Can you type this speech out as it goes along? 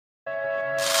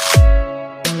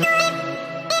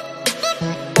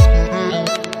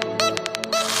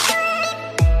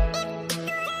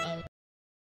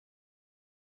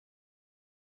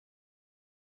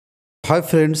Hi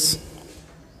friends,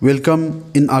 welcome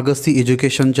in Agasti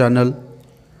Education channel.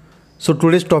 So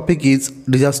today's topic is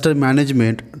disaster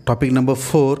management, topic number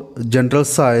 4, General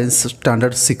Science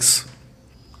Standard 6.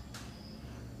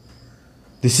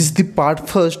 This is the part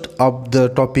first of the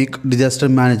topic disaster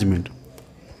management.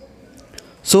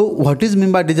 So what is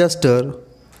meant by disaster?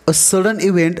 A sudden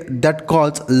event that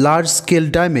causes large scale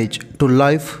damage to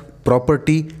life,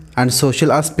 property and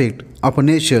social aspect of a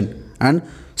nation and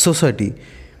society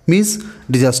means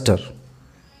disaster.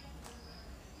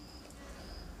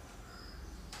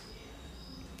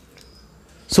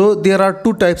 So there are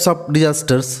two types of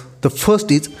disasters. The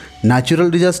first is natural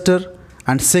disaster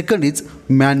and second is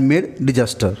man-made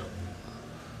disaster.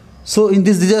 So in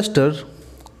this disaster,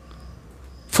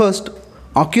 first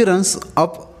occurrence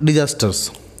of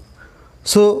disasters.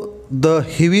 So the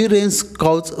heavy rains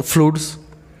cause floods,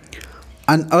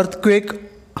 an earthquake,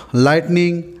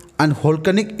 lightning and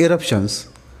volcanic eruptions,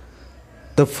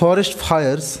 the forest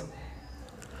fires,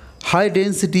 high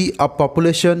density of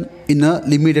population in a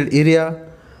limited area,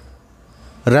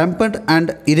 rampant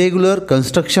and irregular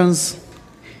constructions,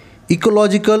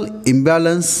 ecological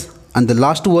imbalance, and the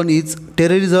last one is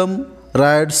terrorism,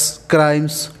 riots,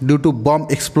 crimes due to bomb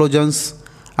explosions,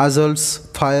 assaults,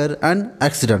 fire and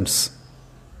accidents.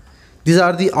 These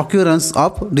are the occurrence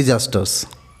of disasters.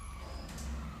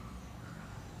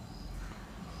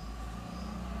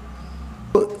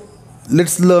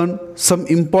 Let's learn some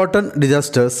important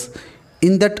disasters.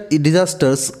 In that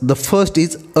disasters, the first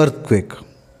is earthquake.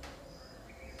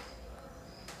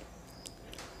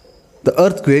 The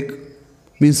earthquake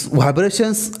means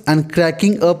vibrations and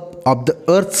cracking up of the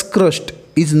earth's crust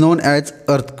is known as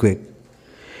earthquake.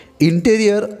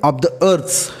 Interior of the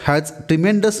earth has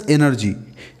tremendous energy.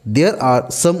 There are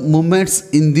some movements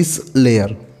in this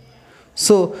layer.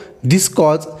 So this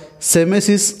cause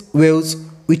seismic waves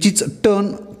which in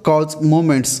turn cause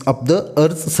movements of the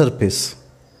earth's surface,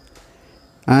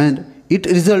 and it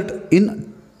result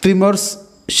in tremors,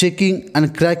 shaking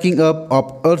and cracking up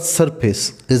of earth's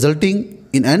surface resulting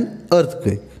in an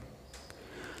earthquake.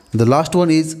 The last one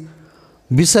is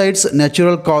besides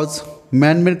natural cause,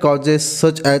 man-made causes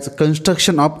such as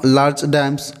construction of large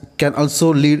dams can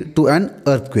also lead to an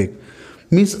earthquake.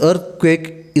 Means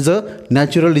earthquake is a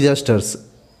natural disaster.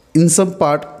 In some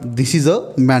part this is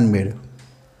a man-made.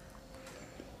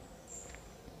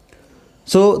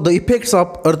 So the effects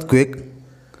of earthquake: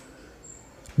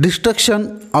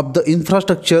 destruction of the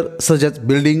infrastructure such as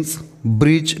buildings,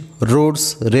 bridge,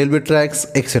 roads, railway tracks,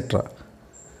 etc.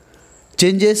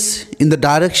 Changes in the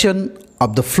direction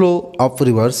of the flow of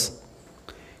rivers,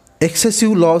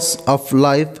 excessive loss of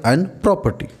life and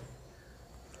property.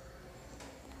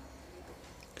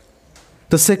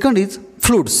 The second is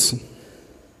floods.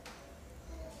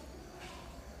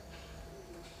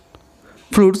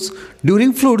 Floods.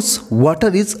 During floods,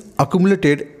 water is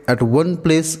accumulated at one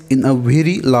place in a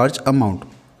very large amount.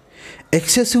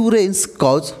 Excessive rains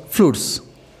cause floods.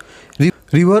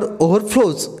 River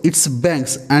overflows its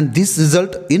banks and this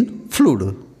results in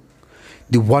flood.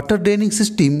 The water draining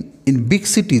system in big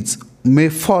cities may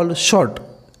fall short,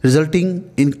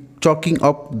 resulting in choking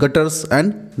of gutters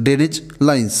and drainage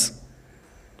lines.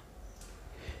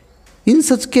 In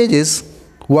such cases,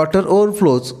 water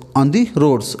overflows on the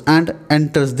roads and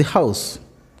enters the house.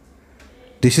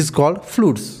 This is called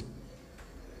floods.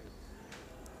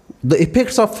 The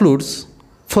effects of floods: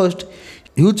 first,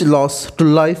 huge loss to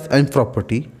life and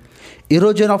property,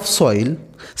 erosion of soil,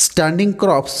 standing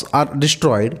crops are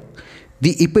destroyed,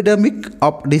 the epidemic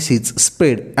of disease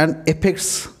spread and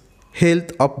affects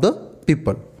health of the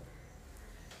people.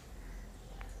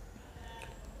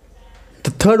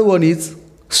 The third one is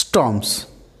storms.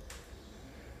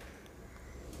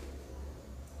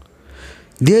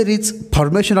 There is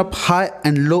formation of high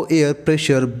and low air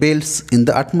pressure belts in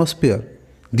the atmosphere.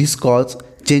 This causes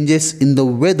changes in the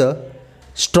weather.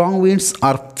 Strong winds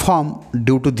are formed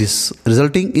due to this,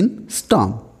 resulting in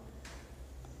storm.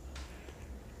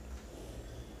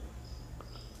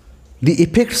 The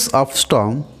effects of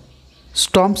storm: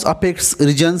 storms affects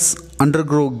regions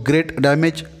undergo great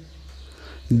damage.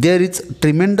 There is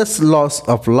tremendous loss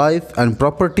of life and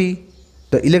property.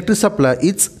 The electric supply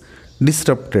is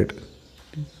disrupted.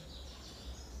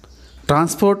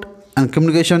 Transport and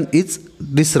communication is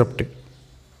disrupted.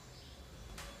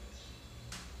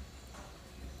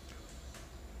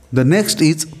 The next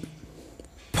is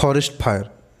forest fire.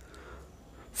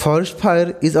 Forest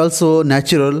fire is also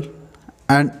natural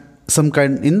and some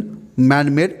kind in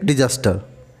man-made disaster.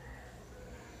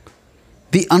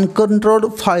 The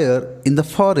uncontrolled fire in the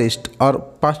forest or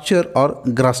pasture or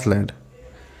grassland.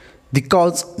 The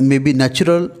cause may be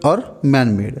natural or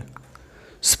man-made.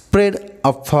 spread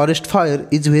of forest fire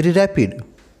is very rapid.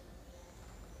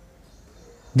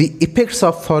 The effects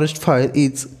of forest fire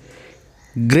is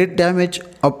great damage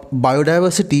of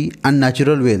biodiversity and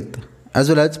natural wealth, as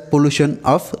well as pollution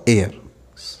of air.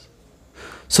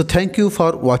 So thank you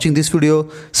for watching this video.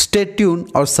 Stay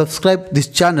tuned or subscribe this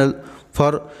channel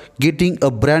for getting a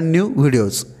brand new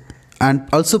videos, and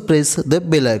also press the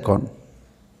bell icon.